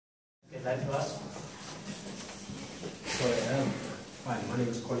that to us? Sorry, hi, my name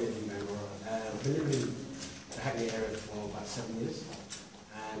is Hackney Mayoral. I've been living in the Hackney area for about 7 years,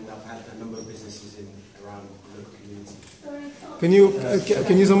 and I've had a number of businesses around the local community. Can you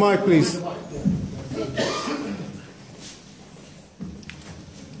can use a mic, please?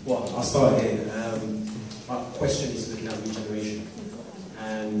 Well, I'll start here. My question is looking at regeneration,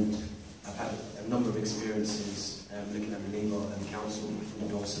 and I've had a number of experiences looking at the Labour and Council in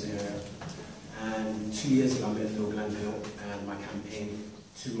the Dawson area. And 2 years ago, I met Glanville, and my campaign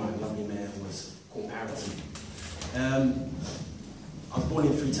to my lovely mayor was called Parity. I was born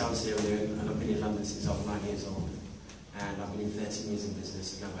in Freetown, Sierra Leone, and I've been in London since I was 9 years old. And I've been in 13 years in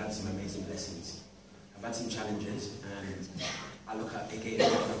business, and I've had some amazing blessings. I've had some challenges, and I look at,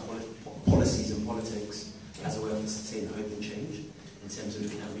 again, policies and politics as a way of facilitating hope and change in terms of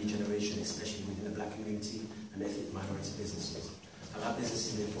looking at regeneration, especially within the black community and ethnic minority businesses. I've had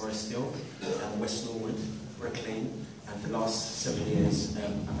businesses in Forest Hill, West Norwood, Brick Lane, and for the last 7 years,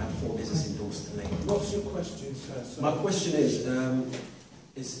 I've had 4 businesses in Dalston Lane. What's your question, sir? My question is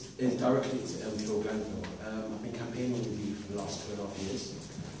directly to Phil Glanville. I've been campaigning with you for the last 2.5 years,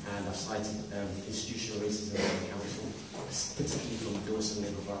 and I've cited institutional racism in the council, particularly from the Dawson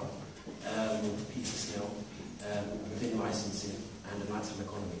Labour Borough, Peter Snell, within licensing and the nighttime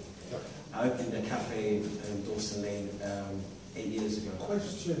economy. I opened a cafe in Dawson Lane 8 years ago. I'm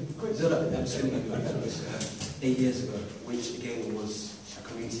just going to give you 8 years ago, which again was a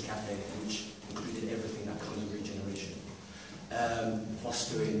community cafe which included everything that comes with regeneration.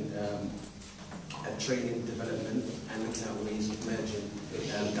 Fostering training, development, and looking at ways of merging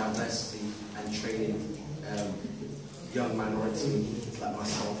diversity and training young minorities like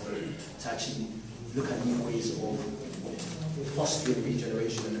myself to actually look at new ways of fostering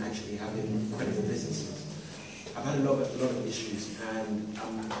regeneration and actually having credible businesses. I've had a lot of issues, and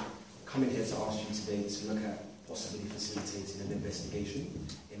I'm coming here to ask you today to look at possibly facilitating an investigation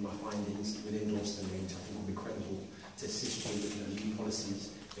in my findings within Dalston Lane, which I think will be credible to assist you in looking at new policies,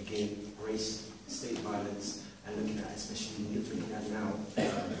 again, race, state violence, and looking at, especially looking at now,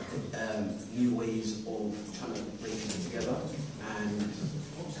 new ways of trying to bring people together and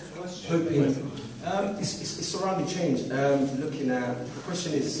hoping. It's surrounding change. Looking at the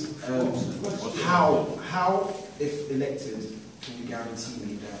question is how, if elected, can you guarantee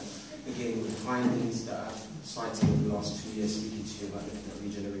me that again with the findings that I've cited over the last 2 years speaking to you about looking at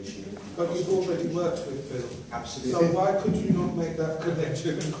regeneration? But you've already worked with Phil. Absolutely. So why could you not make that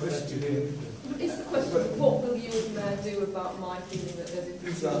connection and question him? It's the question, what will you as mayor do about my feeling that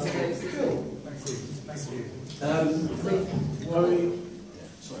there's a Thank you.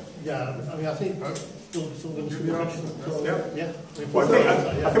 Yeah, I mean, I think I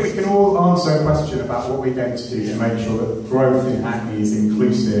think we can all answer a question about what we're going to do to make sure that growth in Hackney is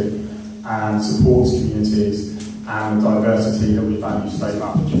inclusive and supports communities and the diversity that we value so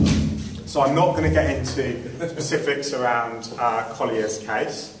much. So I'm not going to get into specifics around Collier's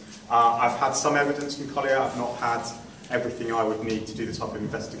case. I've had some evidence from Collier. I've not had everything I would need to do the type of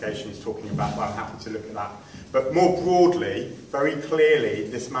investigation he's talking about, but I'm happy to look at that. But more broadly, very clearly,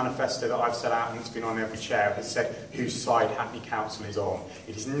 this manifesto that I've set out and it's been on every chair has said whose side Hackney Council is on.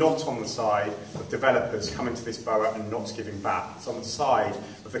 It is not on the side of developers coming to this borough and not giving back. It's on the side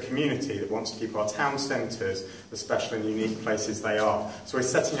of the community that wants to keep our town centres the special and unique places they are. So we're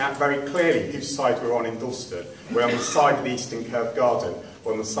setting out very clearly whose side we're on in Dalston. We're on the side of the Eastern Curve Garden.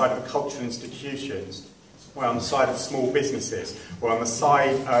 We're on the side of the cultural institutions. We're on the side of small businesses. We're on the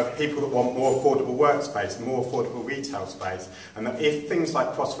side of people that want more affordable workspace, more affordable retail space. And that if things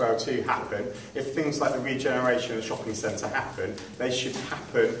like Crossrail 2 happen, if things like the regeneration of the shopping centre happen, they should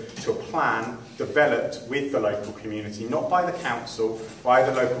happen to a plan developed with the local community, not by the council, by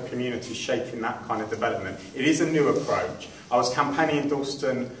the local community shaping that kind of development. It is a new approach. I was campaigning in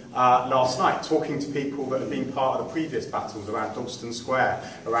Dalston last night, talking to people that have been part of the previous battles around Dalston Square,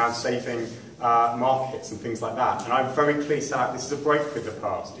 around saving markets and things like that. And I'm very clear that this is a break with the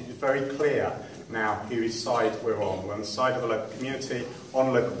past. It is very clear now whose side we're on. We're on the side of the local community,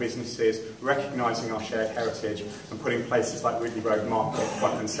 on local businesses, recognising our shared heritage and putting places like Ridley Road Market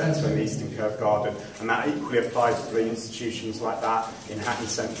front and centre in the Eastern Curve Garden. And that equally applies to the institutions like that in Hackney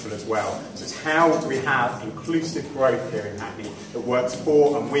Central as well. So it's how do we have inclusive growth here in Hackney that works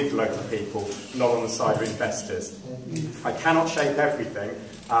for and with local people, not on the side of investors. I cannot shape everything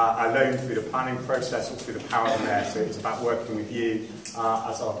alone through the planning process or through the power of the mayor. So it's about working with you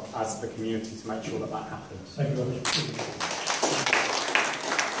as the community to make sure that that happens. Thank you very much.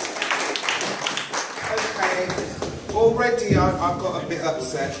 Okay, already I got a bit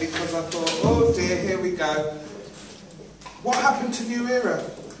upset because I thought, oh dear, here we go. What happened to New Era?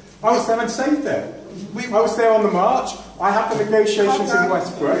 I was there and saved it. I was there on the march. I had the negotiations in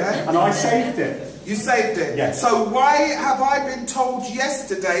Westbrook, and I saved it. You saved it? Yes. So why have I been told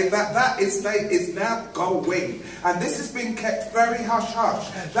yesterday that that estate is now going? And this has been kept very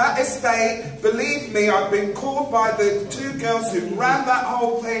hush-hush. That estate, believe me, I've been called by the two girls who ran that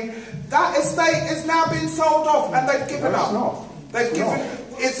whole thing. That estate has now been sold off, and they've given up. They've given.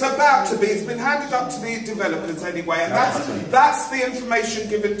 It's about to be. It's been handed up to the developers anyway, and that's the information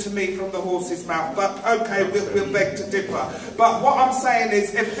given to me from the horse's mouth. But okay, we'll beg to differ. But what I'm saying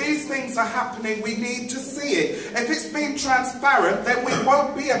is, if these things are happening, we need to see it. If it's been transparent, then we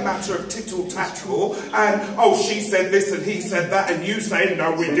won't be a matter of tittle-tattle and, oh, she said this and he said that and you say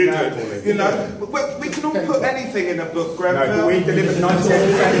no, we didn't. You know, we can all put anything in a book, Glanville. No, but we delivered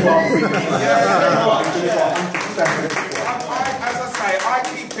 98% of what we I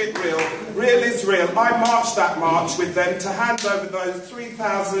keep it real. Real is real. I marched that march with them to hand over those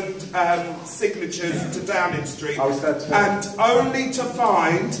 3,000 signatures to Downing Street. I was there too. And only to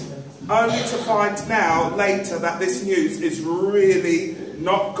find now, later, that this news is really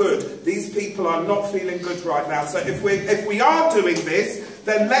not good. These people are not feeling good right now. So if we are doing this,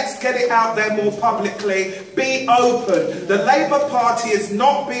 then let's get it out there more publicly. Be open. The Labour Party has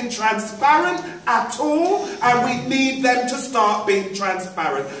not been transparent at all, and we need them to start being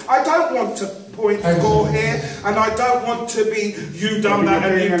transparent. I don't want to point score here, and I don't want to be you done that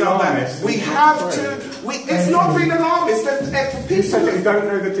and you done that. We have to. It's not being alarmist. If you said that you don't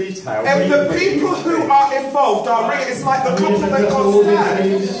know the details. If the people who are involved are really, it's like the couple that got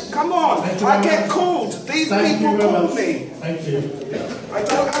stabbed. Come on, I get called. These people call me. Thank you. I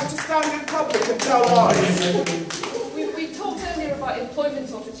don't have to stand in public and tell lies. We talked earlier about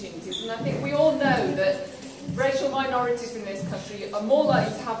employment opportunities, and I think we all know that racial minorities in this country are more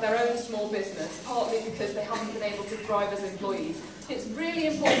likely to have their own small business, partly because they haven't been able to thrive as employees. It's really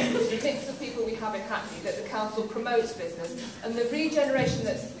important with the mix of people we have in Hackney that the council promotes business, and the regeneration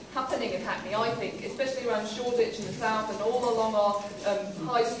that's happening in Hackney, I think, especially around Shoreditch in the south and all along our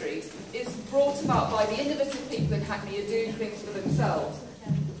high streets, is brought about by the innovative people in Hackney who are doing things for themselves.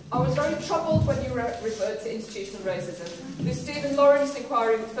 I was very troubled when you referred to institutional racism. The Stephen Lawrence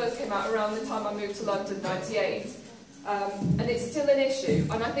inquiry first came out around the time I moved to London, '98, and it's still an issue.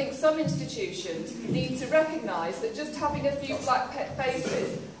 And I think some institutions need to recognise that just having a few black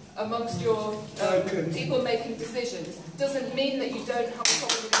faces amongst your people making decisions doesn't mean that you don't have a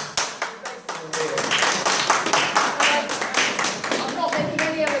problem with racism. I'm not making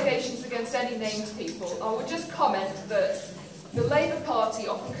any allegations against any named people. I would just comment that the Labour Party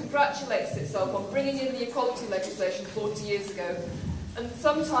often congratulates itself on bringing in the equality legislation 40 years ago, and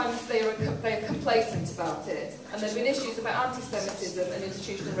sometimes they are complacent about it. And there have been issues about anti-Semitism and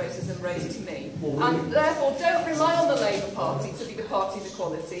institutional racism raised to me. And therefore, don't rely on the Labour Party to be the party of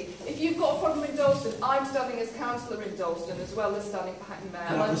equality. If you've got a problem in Dalston, I'm standing as councillor in Dalston as well as standing for Hackney Mayor.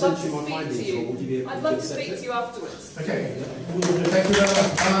 And I'd love to speak to you. I'd love to speak to you afterwards. Okay. Thank you very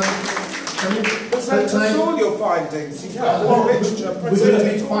much. Present us all your findings. You have more literature. We're going to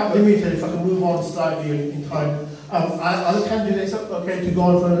be quite limited if I can move on slightly in time. Are the candidates okay to go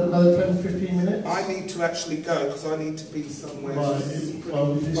on for another 10-15 minutes? I need to actually go because I need to be somewhere. Well, we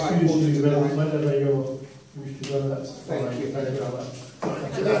excuse you whenever you wish to go. That's fine. Thank you very much.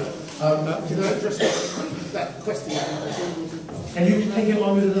 Can I address that question? Can you take it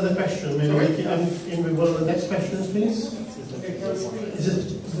on with another question? Maybe make it in with one of the next questions, please. Is it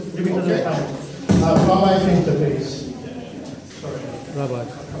limited to time? Rabbi Finter, please. Sorry. Rabbi.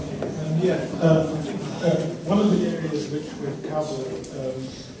 One of the areas which we've covered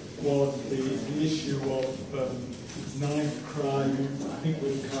was the issue of knife crime. I think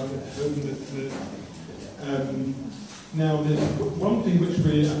we've covered homelessness. Now, there's one thing which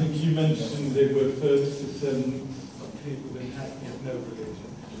I think you mentioned, there were 30% of people in Hackney have no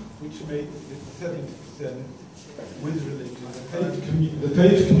religion, which makes it 70% with religion. The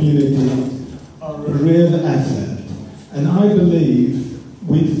faith communities are a real asset, and I believe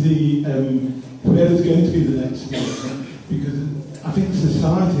with the whoever's going to be the next leader, because I think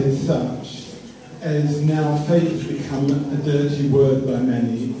society as such has now faith become a dirty word by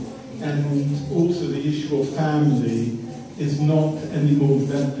many, and also the issue of family is not anymore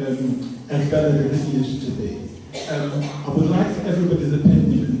as valid as it used to be. I would like everybody's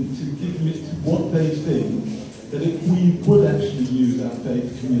opinion to give me what they think that if we would actually use our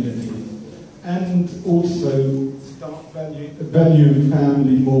faith community and also start valuing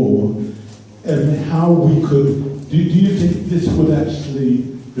family more, how we could, do you think this would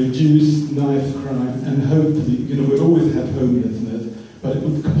actually reduce knife crime and hopefully, we'll always have homelessness, but it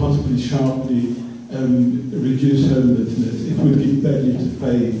would possibly sharply reduce homelessness, it would give value to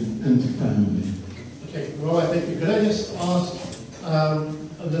faith and to family. Okay, well, I think could I just ask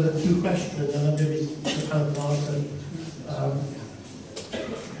another two questions and then maybe the panel can answer.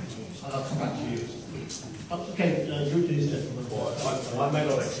 I'll come back to you. Okay, you to this gentleman. Well, I may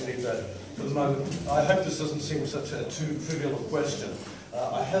not actually need that for the moment. I hope this doesn't seem such a too trivial a question.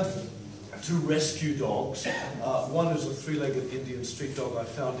 I have two rescue dogs. One is a three-legged Indian street dog I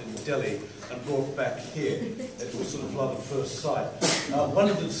found in Delhi and brought back here. It was sort of love at first sight. One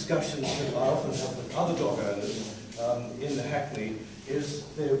of the discussions that I often have with other dog owners in Hackney is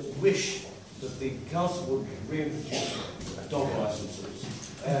their wish that the council would reintroduce dog licences.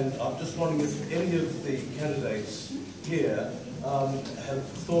 And I'm just wondering if any of the candidates here have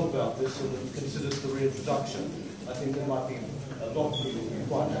thought about this and have considered the reintroduction. I think there might be a lot of people who are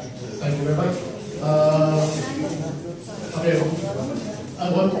quite happy to. Thank you very much. Okay,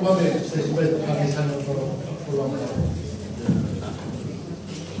 one minute. There's a bit of his hand up for long time.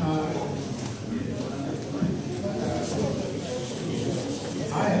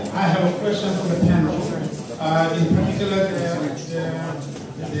 I have a question for the panel. In particular,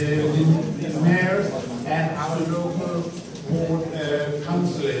 the mayors and our local board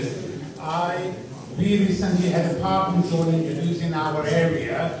councillors. We recently had a parking zone introduced in our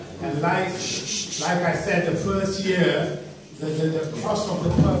area, and like I said, the first year, the cost of the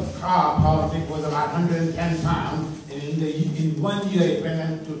car parking was about £110, and in 1 year it went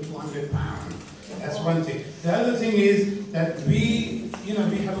up to £200. That's one thing. The other thing is that we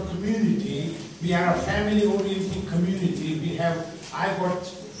have a community. We are a family-oriented community. I've got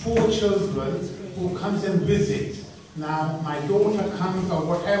 4 children who comes and visit. Now, my daughter comes or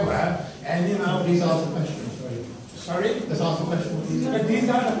whatever, and These are the questions, sorry. Sorry? Let's ask the questions. But these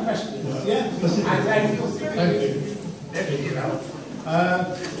are the questions, yeah? I'd like to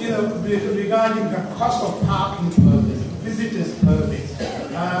regarding the cost of parking permits, visitors permits,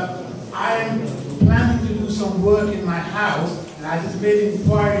 I'm planning to do some work in my house, and I just made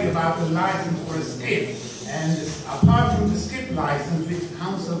inquiry about the license for a skip. And apart from the skip license, which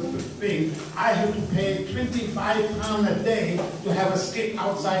council thing, I have to pay £25 a day to have a skip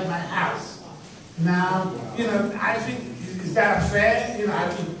outside my house. Now, I think, is that fair?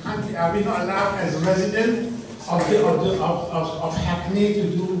 Are we not allowed as residents of Hackney to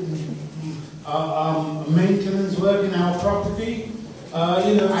do maintenance work in our property?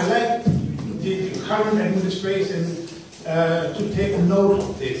 I like the current administration to take a note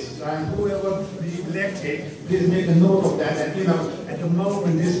of this, and whoever be elected, please make a note of that. And at the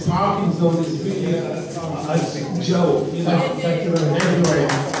moment, this parking zone is really a joke. Thank you very much. Anyway,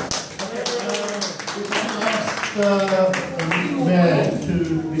 we can ask the mayor to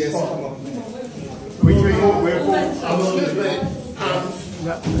respond.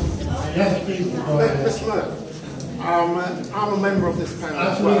 Yes, please. Mr. Lunat, I'm a member of this panel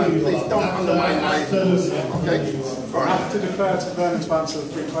as well. Please don't undermine my... Okay. I have to defer to Vernon to answer the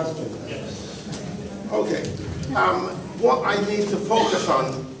 3 questions. Okay. What I need to focus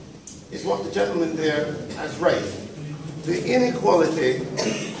on is what the gentleman there has raised. The inequality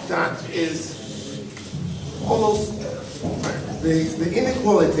that is almost... The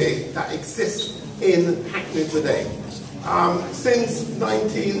inequality that exists in Hackney today. Since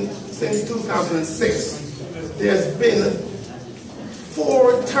 2006, there's been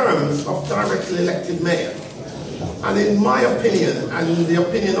 4 terms of directly elected mayor. And in my opinion, and in the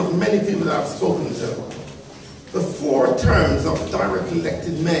opinion of many people that I've spoken to, the 4 terms of directly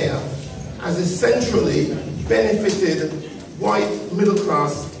elected mayor has essentially benefited white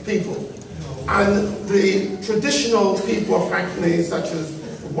middle-class people. And the traditional people of Hackney, such as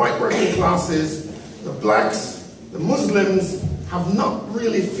the white working classes, the blacks, the Muslims, have not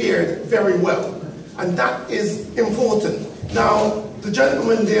really fared very well. And that is important. Now, the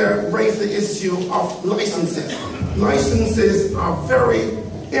gentleman there raised the issue of licenses. Licenses are very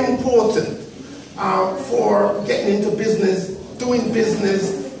important for getting into business, doing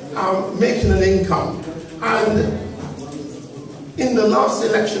business, making an income. And in the last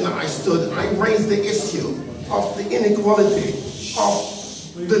election that I stood, I raised the issue of the inequality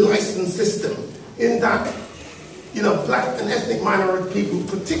of the license system, in that, black and ethnic minority people,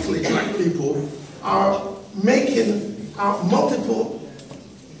 particularly black people, are making multiple,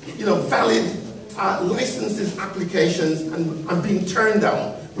 valid licenses applications and being turned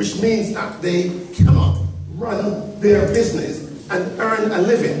down, which means that they cannot run their business and earn a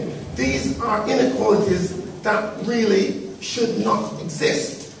living. These are inequalities that really should not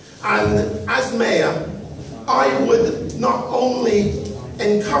exist. And as mayor, I would not only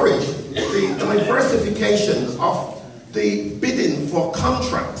encourage the diversification of the bidding for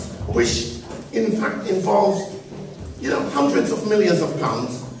contracts, which in fact involves, hundreds of millions of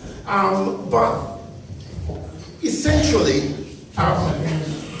pounds, but essentially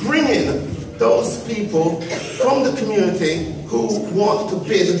bringing those people from the community who want to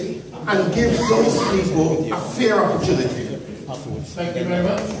bid and give those people a fair opportunity. Thank you very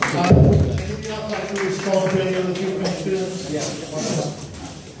much. Would you like to respond to any of the few questions? Yeah.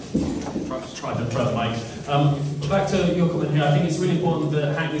 Try the mic. Back to your comment here, I think it's really important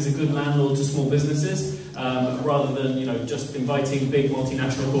that Hackney is a good landlord to small businesses, rather than just inviting big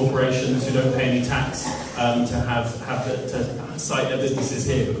multinational corporations who don't pay any tax to site their businesses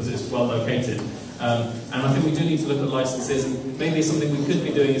here because it's well located. And I think we do need to look at licences, and maybe something we could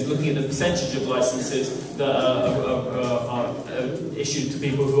be doing is looking at the percentage of licences that are issued to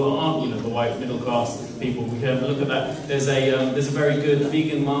people who aren't, the white middle class people. We can look at that. There's a very good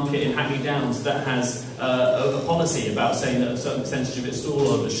vegan market in Hackney Downs that has a policy about saying that a certain percentage of its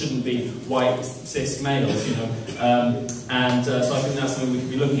stallholders shouldn't be white cis males, and so I think that's something we could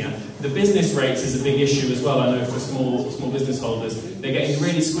be looking at. The business rates is a big issue as well. I know for small business holders, they're getting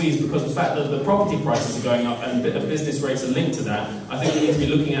really squeezed because of the fact that the property prices are going up and the business rates are linked to that. I think we need to be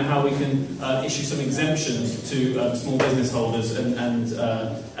looking at how we can issue some exemptions to small business holders, and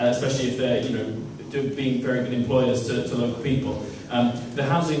especially if they're being very good employers to local people. The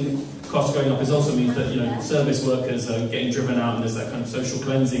housing cost going up also means that service workers are getting driven out, and there's that kind of social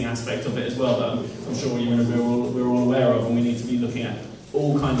cleansing aspect of it as well that I'm sure we're all aware of, and we need to be looking at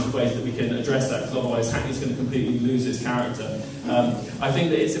all kinds of ways that we can address that, because otherwise Hackney's going to completely lose its character. I think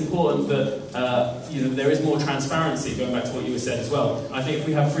that it's important that there is more transparency, going back to what you said as well. I think if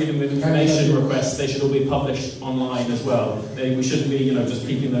we have freedom of information requests, they should all be published online as well. We shouldn't be just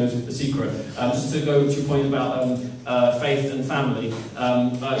keeping those a secret. Just to go to your point about faith and family,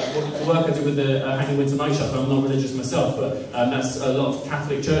 the work I do with the Hackney Winter Night Shop, I'm not religious myself, but that's a lot of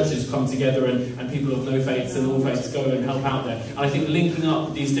Catholic churches come together, and people of no faiths and all faiths go and help out there. And I think linking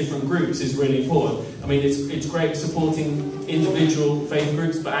up these different groups is really important. I mean, it's great supporting individual faith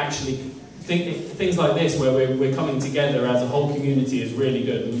groups, but actually things like this, where we're coming together as a whole community, is really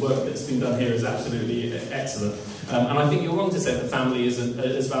good. And the work that's been done here is absolutely excellent. And I think you're wrong to say that family isn't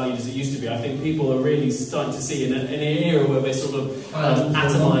as valued as it used to be. I think people are really starting to see, in an era where they're sort of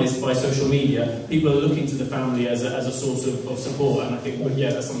atomised by social media, people are looking to the family as a source of support. And I think,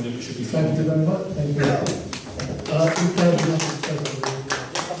 that's something that we should be doing. Thank you very much. Thank you.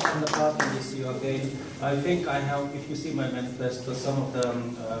 On the parking issue again, I think if you see my manifesto, some of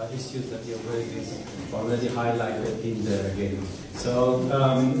the issues that you've raised is already highlighted in there again. So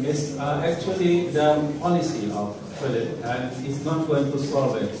it's actually the policy of Philip, and it's not going to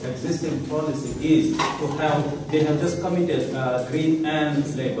solve it. Existing policy is to have, they have just committed Green and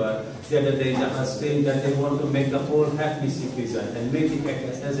Labour the other day, the Hustings, that they want to make the whole Hackney CPZ and make it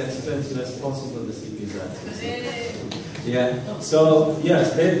as expensive as possible, the CPZ. Yeah, so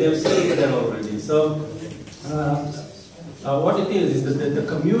yes, they've said it there already. So what it is that the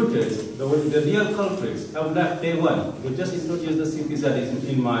commuters, the real culprits, have left day one. We just introduced the CPZ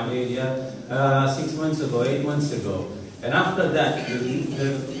in my area 6 months ago, 8 months ago. And after that,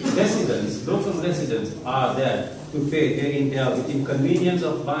 the residents, local residents are there to pay day in, day out, with inconvenience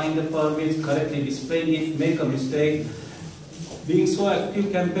of buying the permits, correctly displaying it, make a mistake. Being so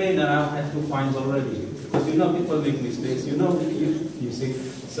active campaigner, I've had 2 fines already. Because people make mistakes, you see.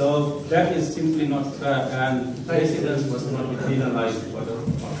 So that is simply not fair, and residents must not be penalized for the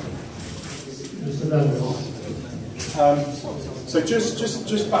So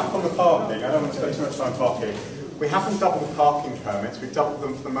just back on the parking, I don't want to spend too much time parking. We haven't doubled parking permits, we've doubled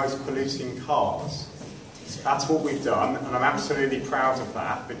them for the most polluting cars. That's what we've done, and I'm absolutely proud of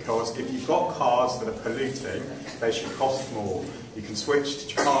that, because if you've got cars that are polluting, they should cost more. You can switch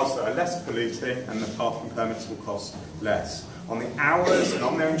to cars that are less polluting, and the parking permits will cost less. On the hours and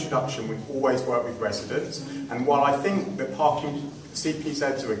on their introduction, we've always worked with residents, and while I think that parking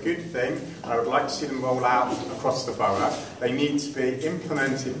CPZs are a good thing, and I would like to see them roll out across the borough, they need to be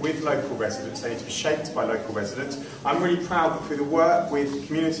implemented with local residents, they need to be shaped by local residents. I'm really proud that through the work with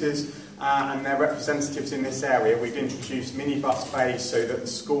communities and their representatives in this area, we've introduced minibus bays so that the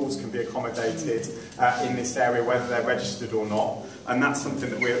schools can be accommodated in this area, whether they're registered or not. And that's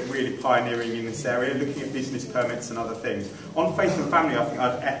something that we're really pioneering in this area, looking at business permits and other things. On faith and family, I think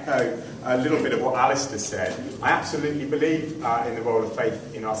I'd echo a little bit of what Alastair said. I absolutely believe in the role of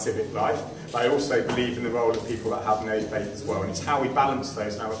faith in our civic life, but I also believe in the role of people that have no faith as well. And it's how we balance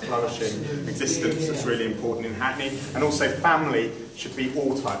those and have a flourishing existence that's really important in Hackney. And also family should be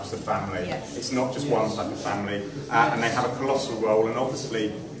all types of family. Yes. It's not just one type of family. And they have a colossal role, and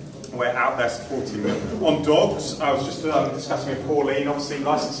obviously we're out there supporting them. On dogs, I was just discussing with Pauline, obviously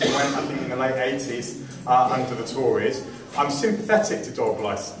licensing went, I think, in the late 80s under the Tories. I'm sympathetic to dog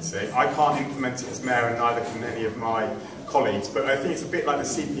licensing. I can't implement it as mayor, and neither can any of my colleagues, but I think it's a bit like the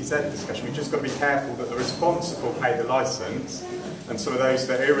CPZ discussion. We've just got to be careful that the responsible pay the licence, and some of those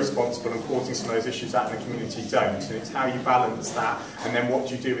that are irresponsible and causing some of those issues out in the community don't. And it's how you balance that, and then what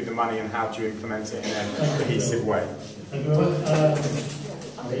do you do with the money, and how do you implement it in a cohesive way. I'm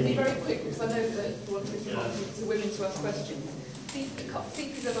going to be very quick because I know that one of the women to ask questions.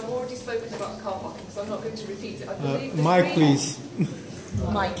 CPZ, I've already spoken about car parking, so I'm not going to repeat it. I believe Mike, please.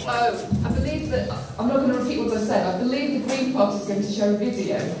 Mike. Oh, I believe that, I'm not going to repeat what I said. I believe the Green Party is going to show a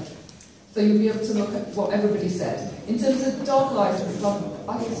video, so you'll be able to look at what everybody said. In terms of dog license,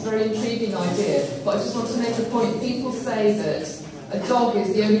 I think it's a very intriguing idea, but I just want to make a point. People say that a dog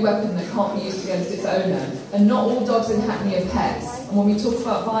is the only weapon that can't be used against its owner, and not all dogs in Hackney are pets. And when we talk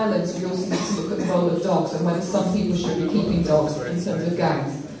about violence, we also need to look at the role of dogs and whether some people should be keeping dogs in terms of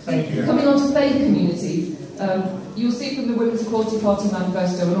gangs. Thank you. Coming on to faith communities, you'll see from the Women's Equality Party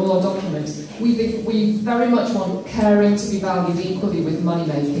manifesto and all our documents, we very much want caring to be valued equally with money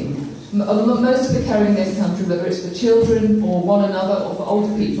making. Most of the caring in this country, whether it's for children or one another or for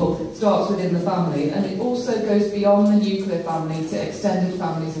older people, starts within the family, and it also goes beyond the nuclear family to extended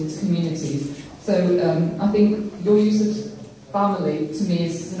families into communities. So I think your use of family to me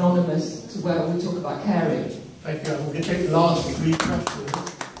is synonymous to where we talk about caring. Thank you. I'm going to take the last 3 questions.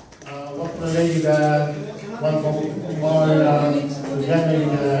 One from the lady there, one from Mara, the young lady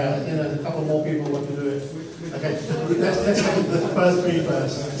there. There's a couple more people who want to do it. Okay, let's take the first 3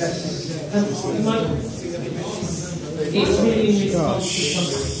 first. Yes. It's really in response to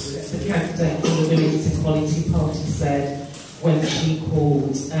something the candidate from the Women's Equality Party said when she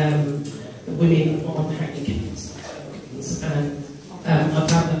called the women on Hackney Council, and I've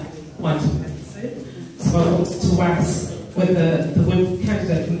had that quite offensive. So I wanted to ask whether the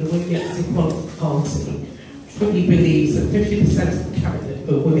candidate from the Women's Equality Party truly believes that 50% of the cabinet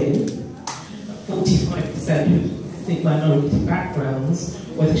are women, 45% who think minority backgrounds,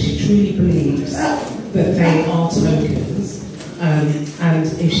 whether she truly believes that they are tokens, and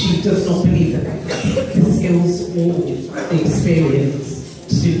if she does not believe that they have the skills or the experience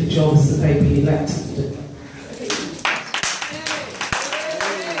to do the jobs that they've been elected to do.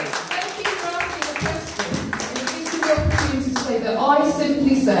 I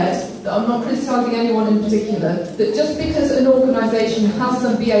simply said that I'm not criticising anyone in particular, that just because an organisation has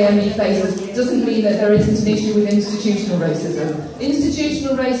some BAME faces doesn't mean that there isn't an issue with institutional racism.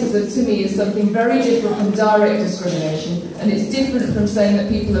 Institutional racism to me is something very different from direct discrimination, and it's different from saying that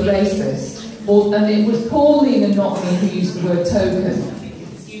people are racist. And it was Pauline and not me who used the word token.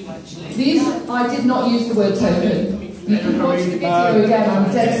 I did not use the word token. You can watch the video again,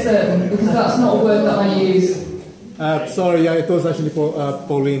 I'm dead certain, because that's not a word that I use. Sorry, it was actually for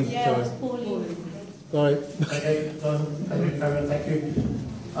Pauline. Yeah, sorry. it was Pauline. Sorry. Okay, thank you, Karen, thank you.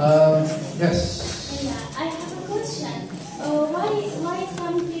 Yes? I have a question. Why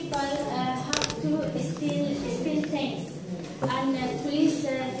some people have to steal things and police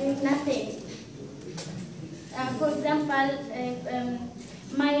do nothing? For example,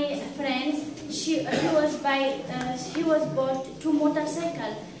 my friends, she was bought 2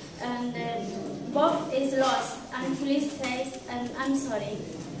 motorcycles, and both is lost, and police says, I'm sorry.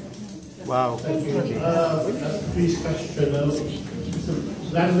 Wow. Thank you. Please question.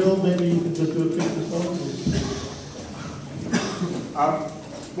 Glanville, maybe you could just do a quick response.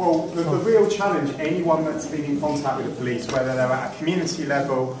 Well, the real challenge, anyone that's been in contact with the police, whether they're at a community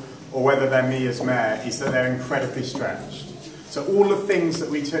level or whether they're me as mayor, is that they're incredibly stretched. So all the things that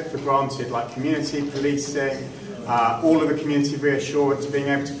we took for granted, like community policing, all of the community reassurance, being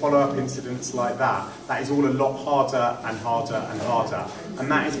able to follow up incidents like that is all a lot harder and harder and harder. And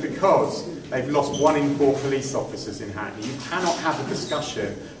that is because they've lost 1 in 4 police officers in Hackney. You cannot have a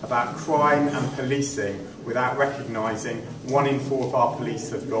discussion about crime and policing without recognising 1 in 4 of our police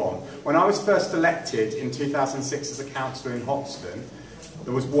have gone. When I was first elected in 2006 as a councillor in Hoxton,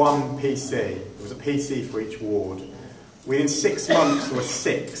 there was 1 PC. There was a PC for each ward. Within 6 months, there were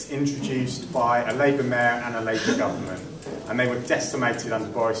 6 introduced by a Labour mayor and a Labour government, and they were decimated under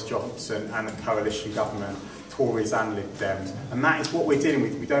Boris Johnson and a coalition government, Tories and Lib Dems. And that is what we're dealing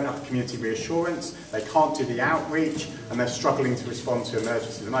with. We don't have community reassurance, they can't do the outreach, and they're struggling to respond to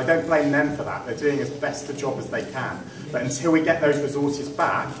emergencies. And I don't blame them for that. They're doing as best a job as they can. But until we get those resources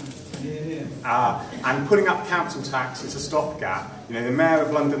back, and putting up council tax is a stopgap. You know, the Mayor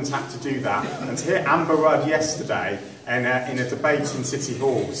of London's had to do that. And to hear Amber Rudd yesterday in a debate in City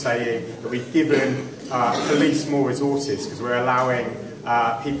Hall saying that we've given police more resources because we're allowing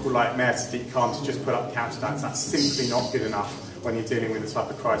people like Mayor Sadiq Khan to just put up council tax. That's simply not good enough when you're dealing with the type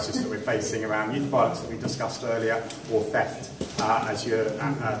of crisis that we're facing around youth violence that we discussed earlier, or theft, as you're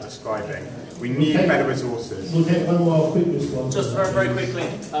describing. We need better resources. We'll take one more quick response. Just very quickly.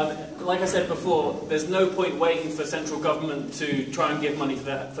 Like I said before, there's no point waiting for central government to try and give money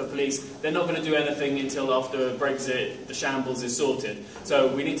for police. They're not going to do anything until after Brexit, the shambles is sorted. So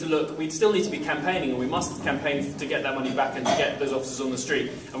we need to look, we still need to be campaigning, and we must campaign to get that money back and to get those officers on the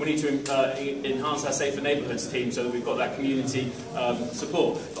street. And we need to enhance our Safer Neighbourhoods team so that we've got that community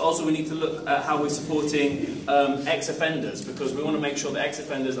support. But also we need to look at how we're supporting ex-offenders, because we want to make sure that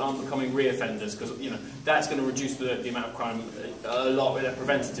ex-offenders aren't becoming re-offenders, because that's going to reduce the amount of crime a lot at a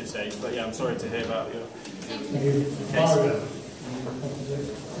preventative stage. But yeah, I'm sorry to hear about your case.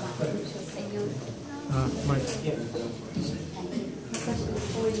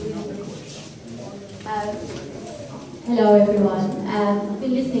 Hello everyone. I've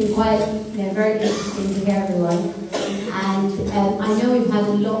been listening very interesting to hear everyone. And I know we've had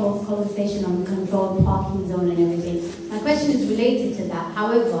a lot of conversation on the controlled parking zone and everything. My question is related to that.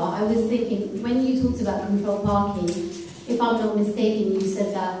 However, I was thinking, when you talked about controlled parking, if I'm not mistaken, you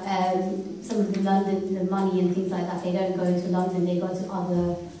said that some of the money and things like that, they don't go to London, they go to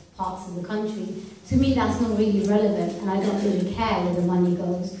other parts of the country. To me, that's not really relevant, and I don't really care where the money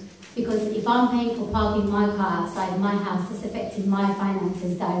goes. Because if I'm paying for parking my car outside my house, it's affecting my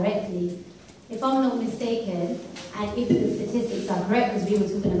finances directly. If I'm not mistaken, and if the statistics are correct, because we were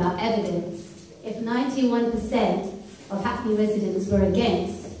talking about evidence, if 91% of Hackney residents were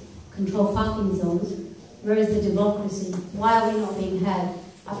against controlled parking zones, where is the democracy? Why are we not being heard?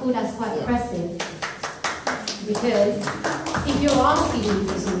 I feel that's quite oppressive. Because if you're asking me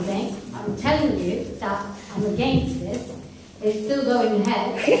for something, I'm telling you that I'm against this, it's still going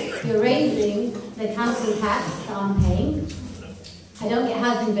ahead. You're raising the council tax that I'm paying. I don't get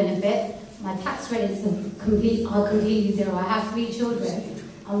housing benefit. My tax credits are completely zero. I have 3 children.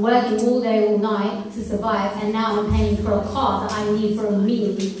 I'm working all day, all night to survive, and now I'm paying for a car that I need for a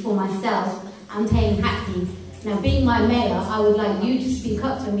meal for myself. I'm paying Hackney. Now, being my mayor, I would like you to speak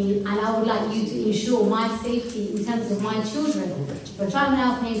up for me, and I would like you to ensure my safety in terms of my children. But if I'm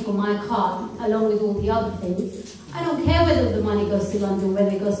now paying for my car, along with all the other things, I don't care whether the money goes to London,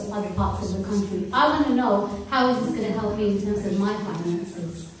 whether it goes to other parts of the country. I want to know how is this going to help me in terms of my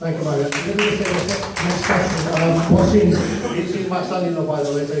finances. Thank you, Maria. Let me just say next question. Watching, it's my son-in-law, by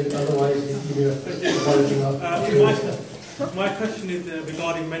the way, so otherwise he'd give you a My question is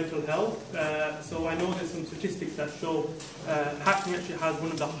regarding mental health. So I know there's some statistics that show Hackney actually has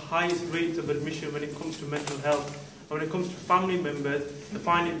one of the highest rates of admission when it comes to mental health. And when it comes to family members, they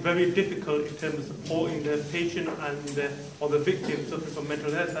find it very difficult in terms of supporting the patient and or the victim suffering from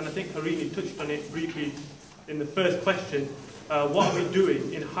mental health. And I think Harini touched on it briefly in the first question. What are we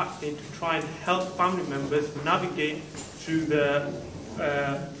doing in Hackney to try and help family members navigate through the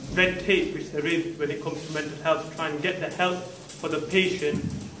red tape which there is when it comes to mental health, to try and get the help for the patient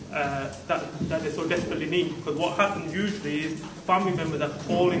that they so desperately need? Because what happens usually is family members are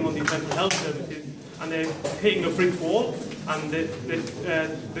calling on these mental health services and they're hitting a brick wall and they're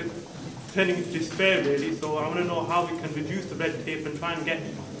turning into despair, really. So I want to know how we can reduce the red tape and try and get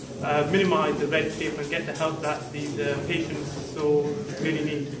minimise the red tape and get the help that these patients so really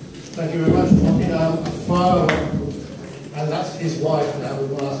need. Thank you very much. And that's his wife now, we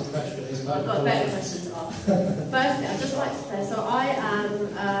will ask a question. I've got a better question to ask. Firstly, I'd just like to say, so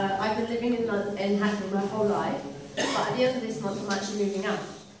I've been living in Hackney my whole life, but at the end of this month I'm actually moving out.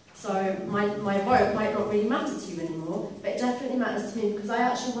 So my vote might not really matter to you anymore, but it definitely matters to me because I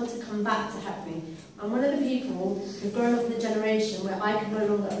actually want to come back to Hackney. I'm one of the people who've grown up in a generation where I can no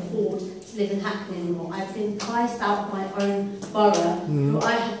longer afford to live in Hackney anymore. I've been priced out of my own borough, who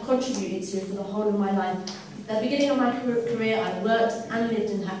I have contributed to for the whole of my life. At the beginning of my career, I worked and lived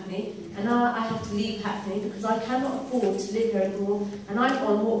in Hackney, and now I have to leave Hackney because I cannot afford to live here anymore, and I'm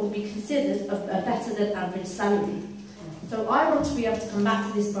on what would be considered a better than average salary. So I want to be able to come back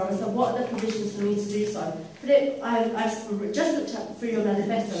to this borough, so what are the provisions for me to do so? But I've just looked through your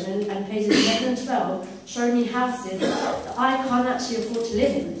manifesto, and pages 11 and 12 show me houses that I can't actually afford to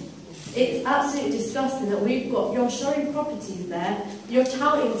live in. It's absolutely disgusting that you're showing properties there, you're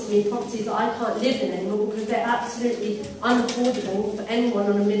touting to me properties that I can't live in anymore because they're absolutely unaffordable for anyone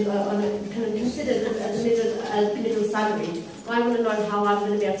on considered as a middle salary. I want to know how I'm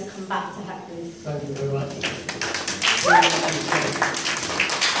going to be able to come back to Hackney. Thank you very much.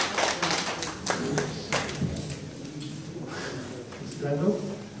 Glanville?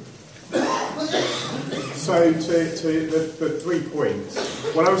 So to the 3 points,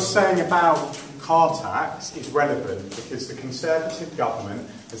 what I was saying about car tax is relevant because the Conservative government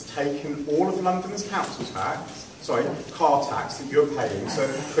has taken all of London's council tax, car tax that you're paying. So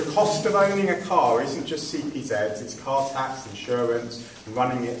the cost of owning a car isn't just CPZs, it's car tax, insurance,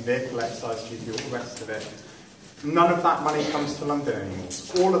 running it, vehicle excise duty, all the rest of it. None of that money comes to London anymore.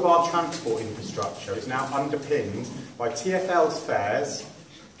 All of our transport infrastructure is now underpinned by TfL's fares,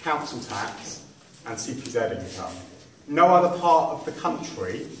 council tax and CPZ income. No other part of the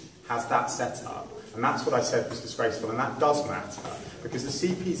country has that set up. And that's what I said was disgraceful, and that does matter, because the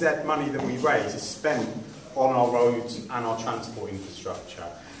CPZ money that we raise is spent on our roads and our transport infrastructure.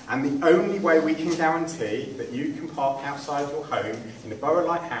 And the only way we can guarantee that you can park outside your home in a borough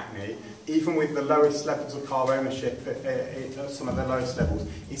like Hackney, even with the lowest levels of car ownership, some of the lowest levels,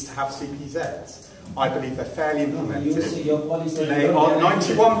 is to have CPZs. I believe they're fairly implemented. They are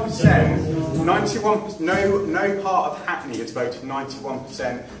 91%. No part of Hackney has voted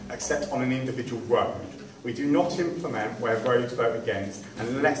 91% except on an individual road. We do not implement where roads vote against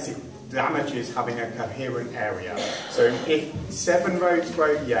unless it damages having a coherent area. So if 7 roads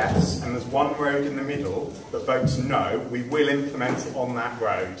vote yes and there's 1 road in the middle that votes no, we will implement it on that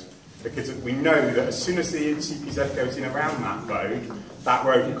road. Because we know that as soon as the CPZ goes in around that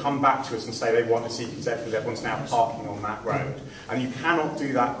road will come back to us and say they want a CPZ because everyone's now parking on that road. And you cannot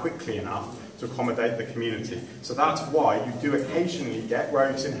do that quickly enough to accommodate the community. So that's why you do occasionally get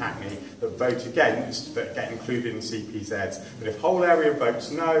roads in Hackney that vote against, that get included in CPZs. But if whole area votes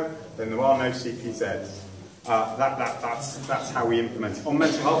no, then there are no CPZs. That's how we implement it. On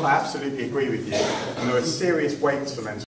mental health, I absolutely agree with you. And there are serious weights for mental health.